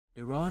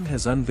Iran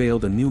has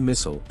unveiled a new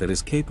missile that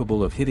is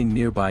capable of hitting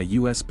nearby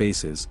U.S.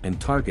 bases and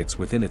targets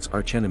within its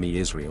archenemy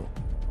Israel.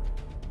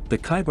 The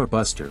Khyber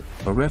Buster,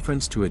 a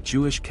reference to a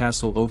Jewish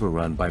castle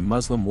overrun by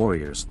Muslim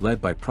warriors led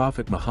by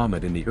Prophet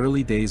Muhammad in the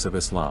early days of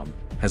Islam,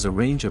 has a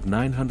range of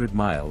 900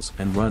 miles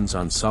and runs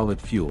on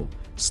solid fuel,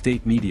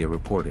 state media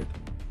reported.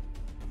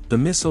 The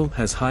missile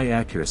has high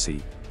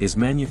accuracy, is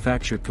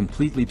manufactured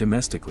completely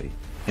domestically,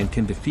 and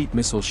can defeat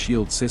missile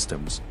shield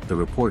systems, the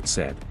report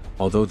said,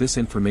 although this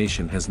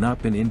information has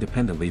not been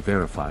independently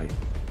verified.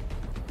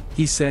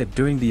 He said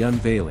during the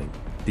unveiling,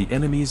 "The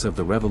enemies of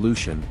the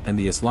revolution and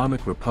the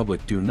Islamic Republic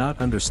do not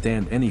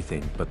understand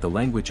anything but the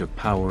language of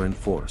power and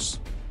force."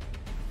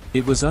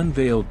 It was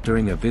unveiled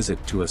during a visit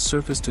to a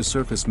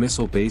surface-to-surface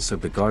missile base of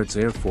the Guards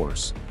Air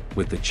Force,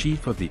 with the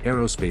chief of the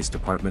Aerospace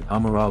Department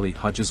Amirali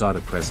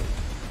Hajizadeh present.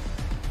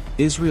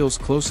 Israel's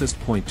closest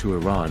point to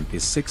Iran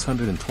is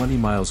 620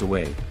 miles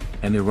away,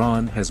 and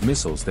Iran has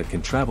missiles that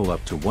can travel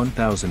up to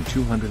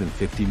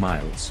 1,250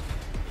 miles.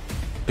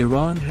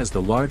 Iran has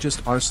the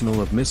largest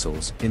arsenal of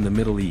missiles in the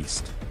Middle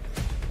East.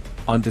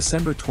 On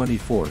December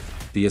 24,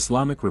 the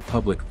Islamic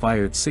Republic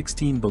fired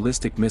 16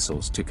 ballistic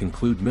missiles to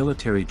conclude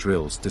military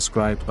drills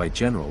described by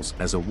generals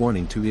as a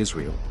warning to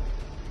Israel.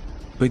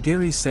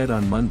 Bagheri said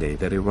on Monday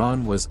that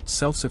Iran was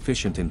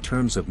self-sufficient in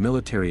terms of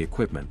military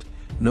equipment,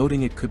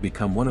 noting it could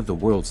become one of the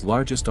world's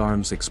largest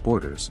arms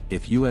exporters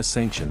if U.S.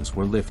 sanctions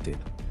were lifted.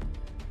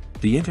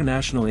 The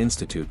International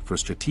Institute for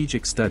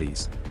Strategic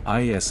Studies,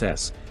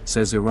 ISS,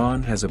 says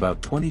Iran has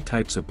about 20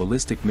 types of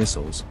ballistic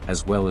missiles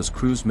as well as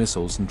cruise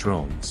missiles and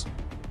drones.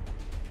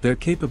 Their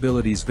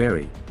capabilities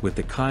vary, with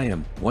the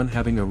Qayyam-1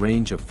 having a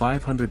range of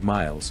 500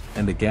 miles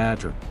and the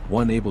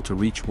Ghadr-1 able to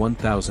reach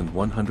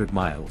 1,100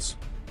 miles.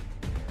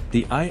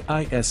 The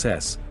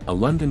IISS, a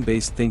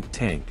London-based think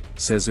tank,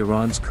 says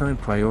Iran's current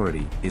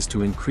priority is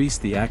to increase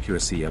the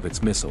accuracy of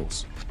its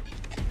missiles.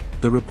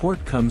 The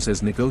report comes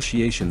as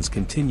negotiations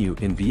continue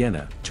in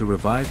Vienna to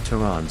revive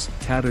Tehran's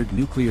tattered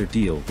nuclear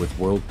deal with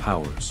world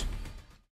powers.